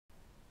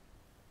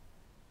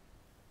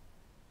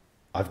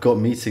I've got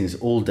meetings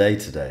all day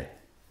today.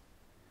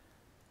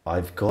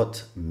 I've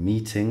got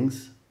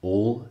meetings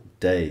all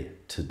day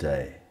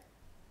today.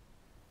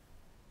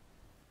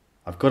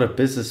 I've got a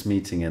business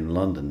meeting in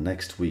London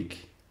next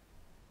week.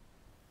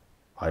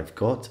 I've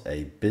got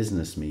a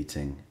business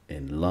meeting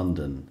in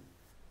London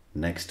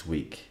next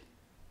week.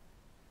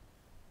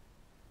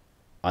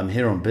 I'm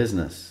here on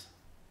business.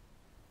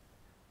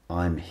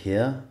 I'm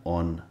here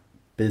on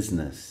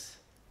business.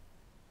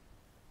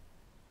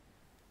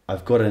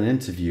 I've got an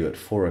interview at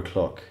 4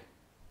 o'clock.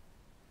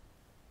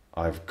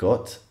 I've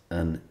got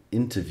an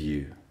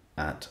interview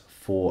at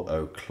 4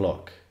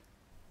 o'clock.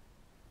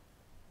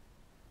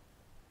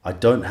 I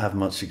don't have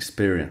much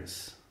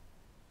experience.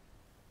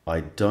 I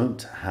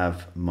don't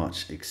have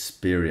much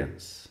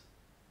experience.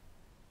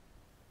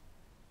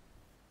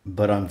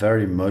 But I'm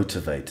very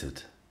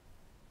motivated.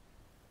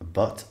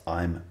 But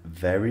I'm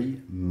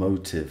very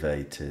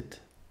motivated.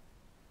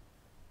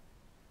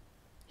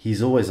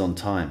 He's always on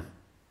time.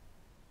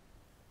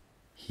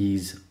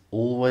 He's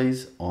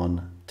always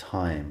on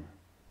time.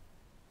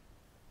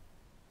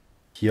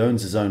 He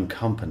owns his own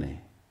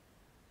company.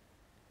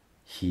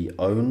 He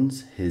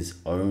owns his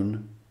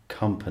own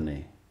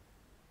company.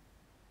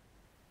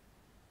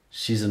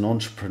 She's an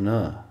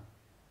entrepreneur.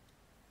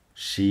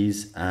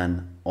 She's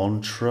an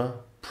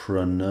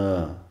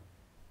entrepreneur.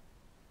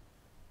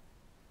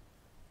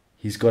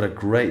 He's got a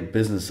great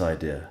business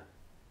idea.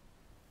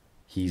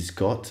 He's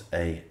got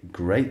a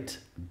great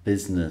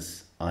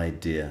business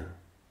idea.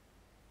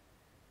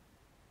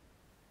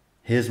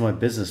 Here's my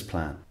business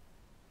plan.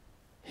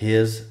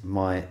 Here's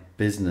my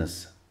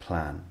business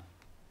plan.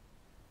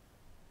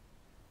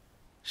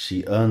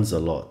 She earns a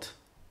lot.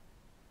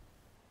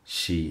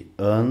 She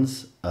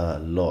earns a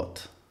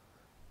lot.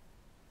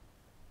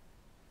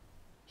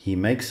 He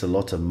makes a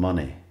lot of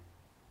money.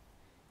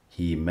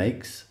 He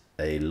makes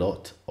a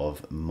lot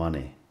of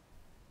money.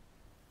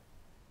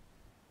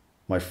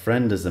 My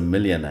friend is a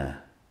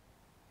millionaire.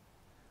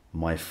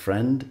 My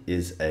friend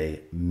is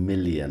a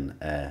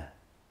millionaire.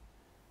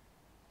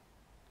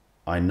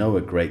 I know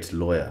a great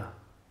lawyer.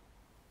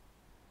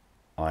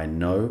 I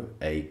know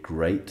a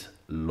great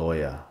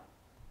lawyer.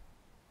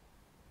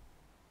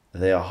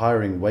 They are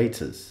hiring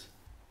waiters.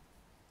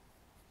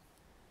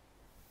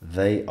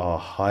 They are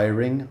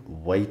hiring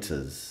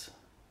waiters.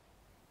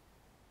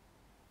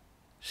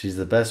 She's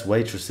the best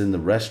waitress in the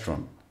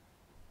restaurant.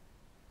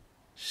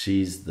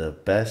 She's the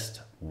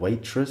best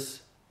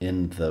waitress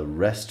in the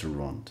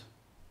restaurant.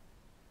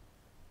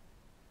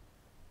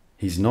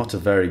 He's not a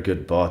very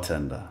good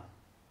bartender.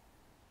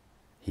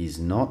 He's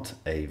not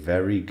a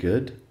very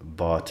good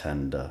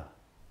bartender.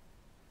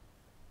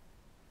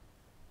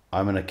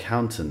 I'm an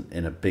accountant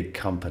in a big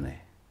company.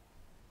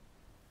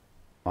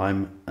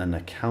 I'm an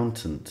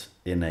accountant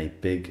in a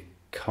big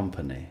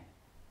company.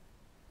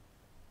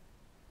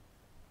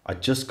 I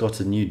just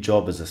got a new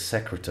job as a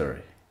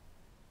secretary.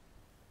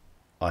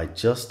 I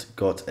just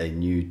got a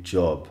new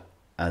job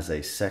as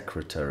a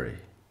secretary.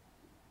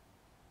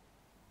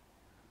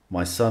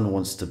 My son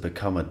wants to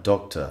become a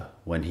doctor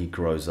when he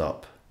grows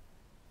up.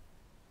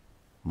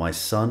 My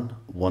son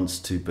wants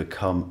to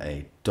become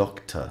a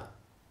doctor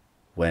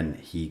when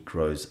he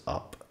grows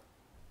up.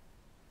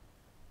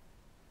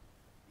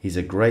 He's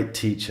a great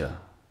teacher.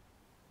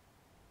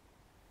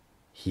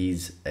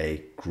 He's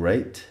a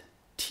great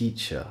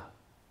teacher.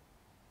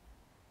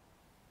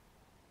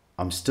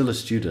 I'm still a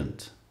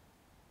student.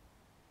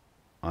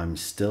 I'm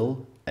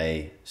still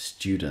a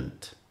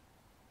student.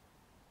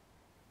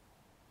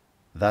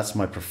 That's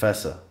my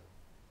professor.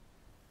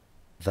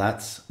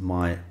 That's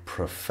my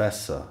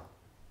professor.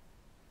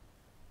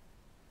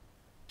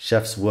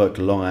 Chefs work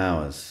long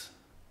hours.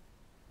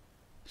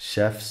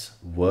 Chefs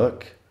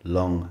work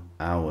long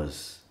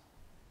hours.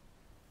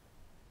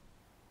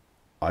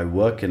 I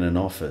work in an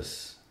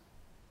office.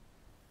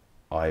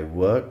 I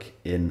work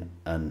in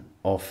an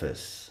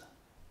office.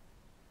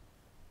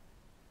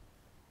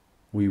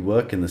 We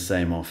work in the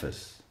same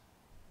office.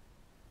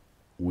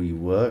 We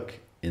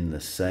work in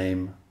the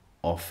same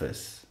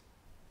office.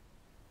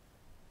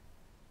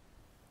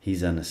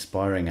 He's an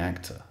aspiring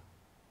actor.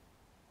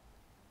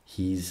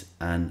 He's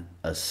an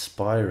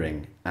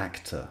aspiring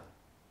actor.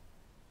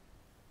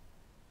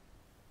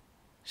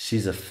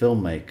 She's a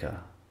filmmaker.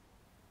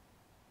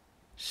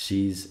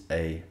 She's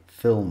a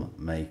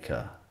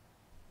filmmaker.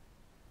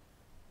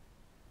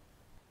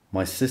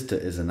 My sister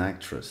is an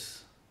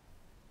actress.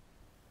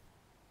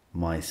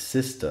 My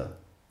sister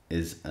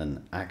is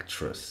an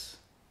actress.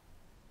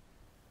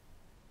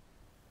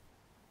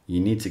 You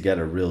need to get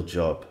a real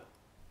job.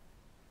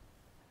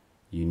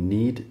 You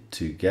need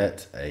to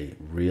get a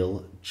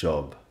real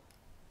job.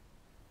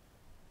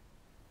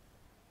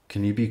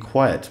 Can you be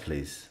quiet,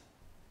 please?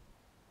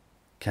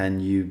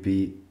 Can you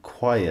be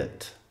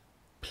quiet,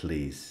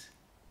 please?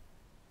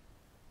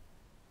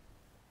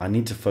 I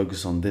need to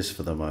focus on this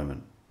for the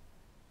moment.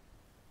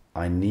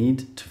 I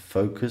need to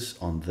focus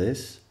on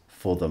this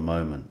for the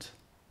moment.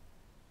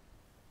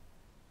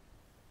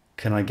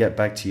 Can I get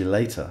back to you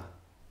later?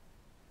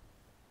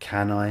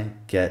 Can I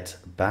get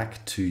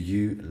back to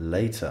you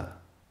later?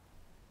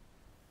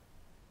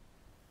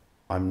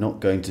 I'm not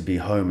going to be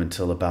home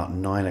until about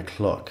 9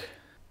 o'clock.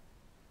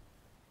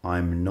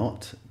 I'm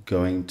not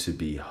going to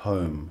be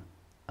home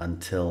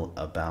until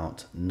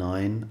about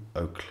 9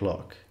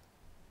 o'clock.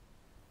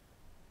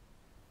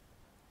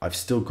 I've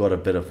still got a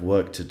bit of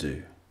work to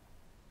do.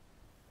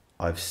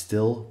 I've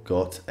still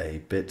got a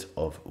bit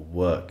of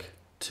work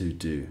to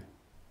do.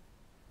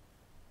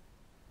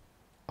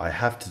 I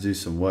have to do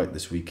some work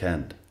this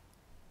weekend.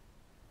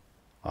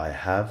 I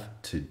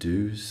have to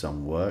do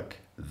some work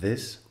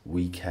this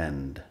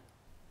weekend.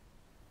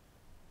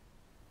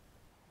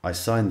 I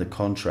signed the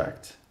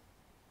contract.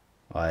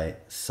 I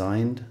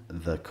signed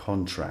the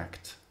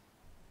contract.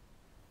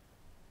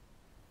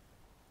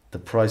 The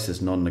price is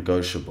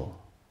non-negotiable.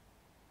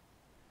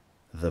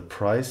 The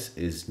price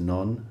is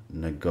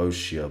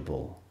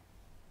non-negotiable.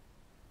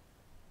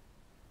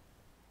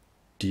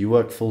 Do you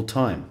work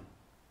full-time?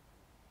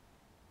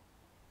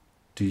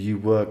 Do you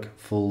work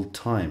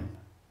full-time?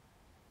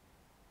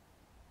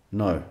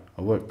 No,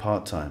 I work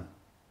part-time.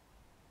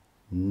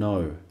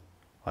 No,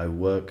 I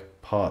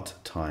work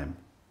part-time.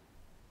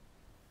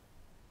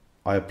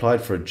 I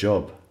applied for a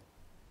job.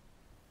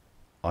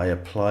 I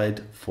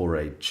applied for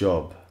a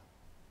job.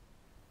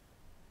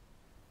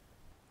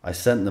 I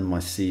sent them my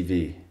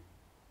CV.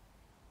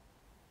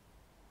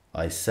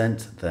 I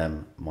sent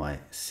them my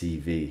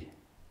CV.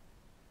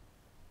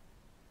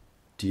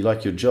 Do you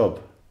like your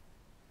job?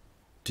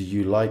 Do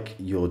you like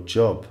your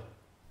job?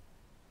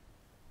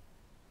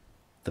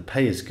 The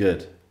pay is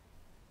good.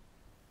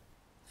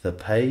 The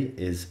pay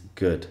is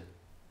good.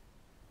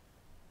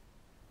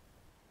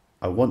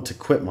 I want to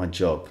quit my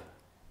job.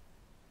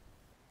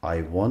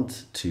 I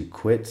want to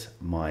quit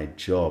my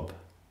job.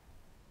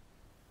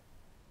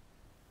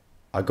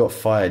 I got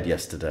fired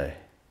yesterday.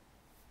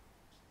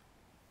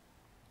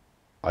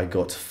 I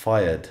got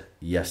fired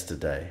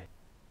yesterday.